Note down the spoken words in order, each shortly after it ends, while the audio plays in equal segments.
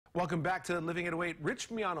Welcome back to Living at 08. Rich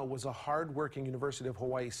Miano was a hard-working University of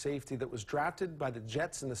Hawaii safety that was drafted by the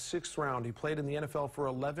Jets in the 6th round. He played in the NFL for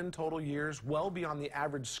 11 total years, well beyond the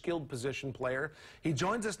average skilled position player. He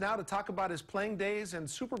joins us now to talk about his playing days and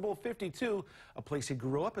Super Bowl 52, a place he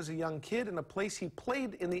grew up as a young kid and a place he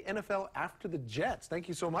played in the NFL after the Jets. Thank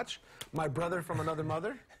you so much. My brother from another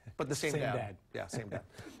mother, but the same dad. Yeah, same dad.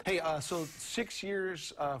 Hey, so 6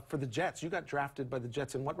 years for the Jets. You got drafted by the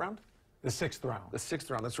Jets in what round? The 6th round. The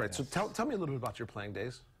 6th round, that's right. Yes. So tell me a little bit about your playing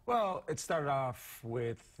days. Well, it started off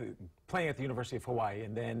with playing at the University of Hawaii,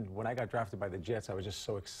 and then when I got drafted by the Jets, I was just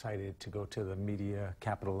so excited to go to the media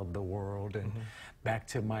capital of the world and back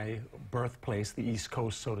to my birthplace, the East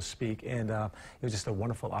Coast, so to speak, and it was just a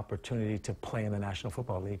wonderful opportunity to play in the National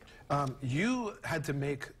Football League. You had to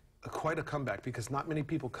make quite a comeback because not many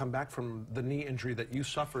people come back from the knee injury that you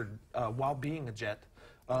suffered while being a Jet.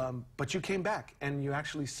 But you came back and you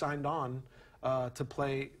actually signed on to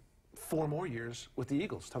play 4 more years with the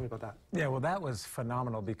Eagles. Tell me about that. Yeah, well, that was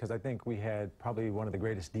phenomenal because I think we had probably one of the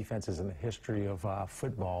greatest defenses in the history of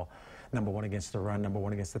football. #1 against the run,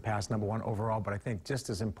 #1 against the pass, #1 overall. But I think just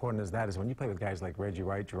as important as that is when you play with guys like Reggie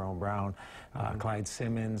White, Jerome Brown, Clyde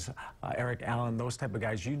Simmons, Eric Allen, those type of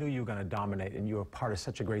guys, you knew you were going to dominate and you were part of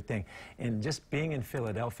such a great thing. And just being in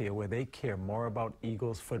Philadelphia where they care more about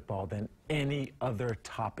Eagles football than any other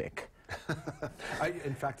topic.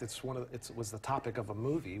 In fact, it was the topic of a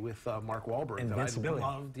movie with Mark Wahlberg Invincibility. that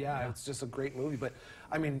I loved. Yeah, it's just a great movie. But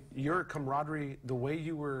I mean, your camaraderie, the way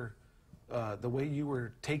you were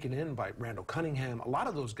taken in by Randall Cunningham, a lot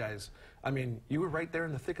of those guys, I mean, you were right there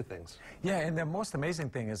in the thick of things. Yeah, and the most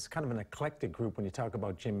amazing thing is kind of an eclectic group when you talk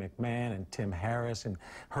about Jim McMahon and Tim Harris and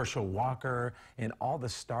Herschel Walker and all the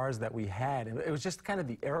stars that we had. And it was just kind of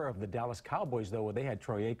the era of the Dallas Cowboys, though, where they had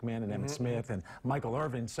Troy Aikman and Emmitt Smith and Michael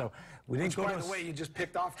Irvin. So we didn't go. By the way, you just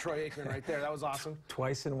picked off Troy Aikman right there. That was awesome.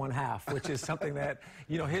 Twice in one half, which is something that,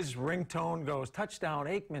 you know, his ringtone goes, touchdown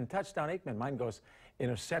Aikman, touchdown Aikman. Mine goes,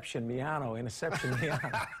 interception Miano, interception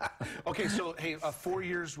Miano. Okay, so, hey, 4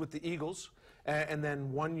 years with the Eagles and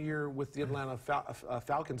then 1 year with the Atlanta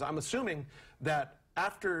Falcons. I'm assuming that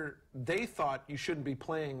after they thought you shouldn't be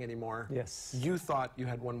playing anymore, yes, you thought you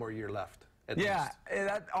had 1 more year left. Yeah,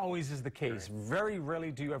 that always is the case. Right. Very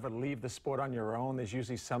rarely do you ever leave the sport on your own. There's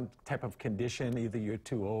usually some type of condition. Either you're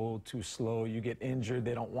too old, too slow, you get injured,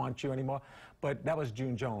 they don't want you anymore. But that was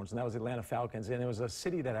June Jones, and that was Atlanta Falcons. And it was a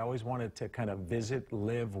city that I always wanted to kind of visit,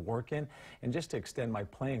 live, work in. And just to extend my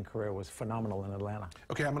playing career was phenomenal in Atlanta.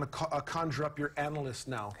 Okay, I'm going to conjure up your analyst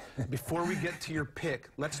now. Before we get to your pick,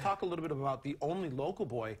 let's talk a little bit about the only local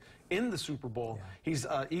boy in the Super Bowl. Yeah. He's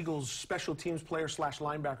Eagles special teams player /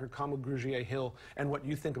 linebacker, Kamu Grugier-Hill, and what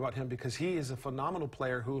you think about him, because he is a phenomenal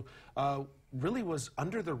player who really was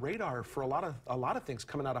under the radar for a lot of things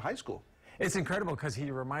coming out of high school. It's incredible because he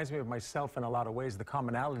reminds me of myself in a lot of ways. The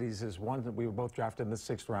commonalities is, one, that we were both drafted in the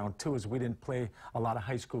 6th round. 2 is we didn't play a lot of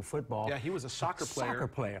high school football. Yeah, he was a soccer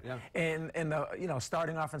player. Yeah. And you know,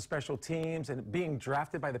 starting off in special teams and being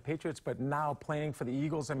drafted by the Patriots, but now playing for the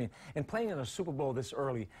Eagles. I mean, and playing in a Super Bowl this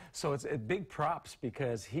early. So it's big props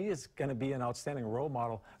because he is going to be an outstanding role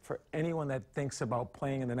model for anyone that thinks about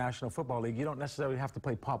playing in the National Football League. You don't necessarily have to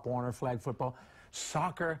play Pop Warner flag football.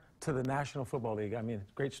 Soccer to the National Football League. I mean,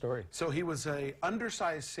 great story. So he was a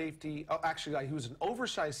undersized safety. Oh, actually, he was an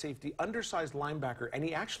oversized safety, undersized linebacker, and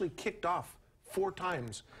he actually kicked off 4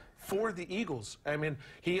 times for the Eagles. I mean,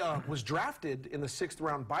 he was drafted in the 6th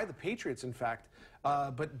round by the Patriots, in fact,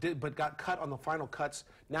 but got cut on the final cuts.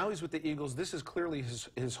 Now he's with the Eagles. This is clearly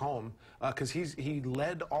his home because he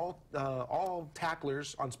led all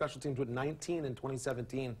tacklers on special teams with 19 in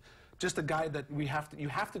 2017. Just a guy that you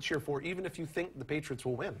have to cheer for, even if you think the Patriots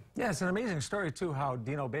will win. Yeah, it's an amazing story, too, how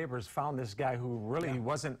Dino Babers found this guy who really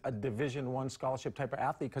wasn't a Division I scholarship type of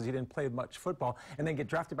athlete because he didn't play much football, and then get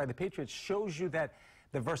drafted by the Patriots. Shows you that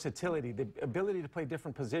the versatility, the ability to play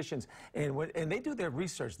different positions, and they do their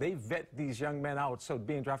research. They vet these young men out. So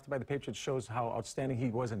being drafted by the Patriots shows how outstanding he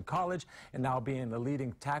was in college, and now being the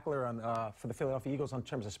leading tackler for the Philadelphia Eagles in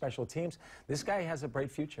terms of special teams. This guy has a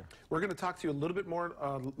bright future. We're going to talk to you a little bit more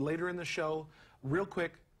later in the show. Real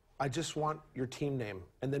quick, I just want your team name,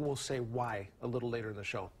 and then we'll say why a little later in the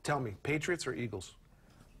show. Tell me, Patriots or Eagles?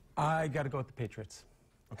 I got to go with the Patriots.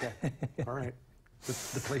 Okay. All right.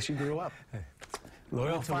 The place you grew up.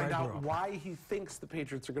 We'll find out why he thinks the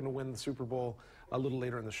Patriots are going to win the Super Bowl a little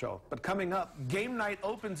later in the show. But coming up, game night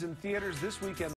opens in theaters this weekend.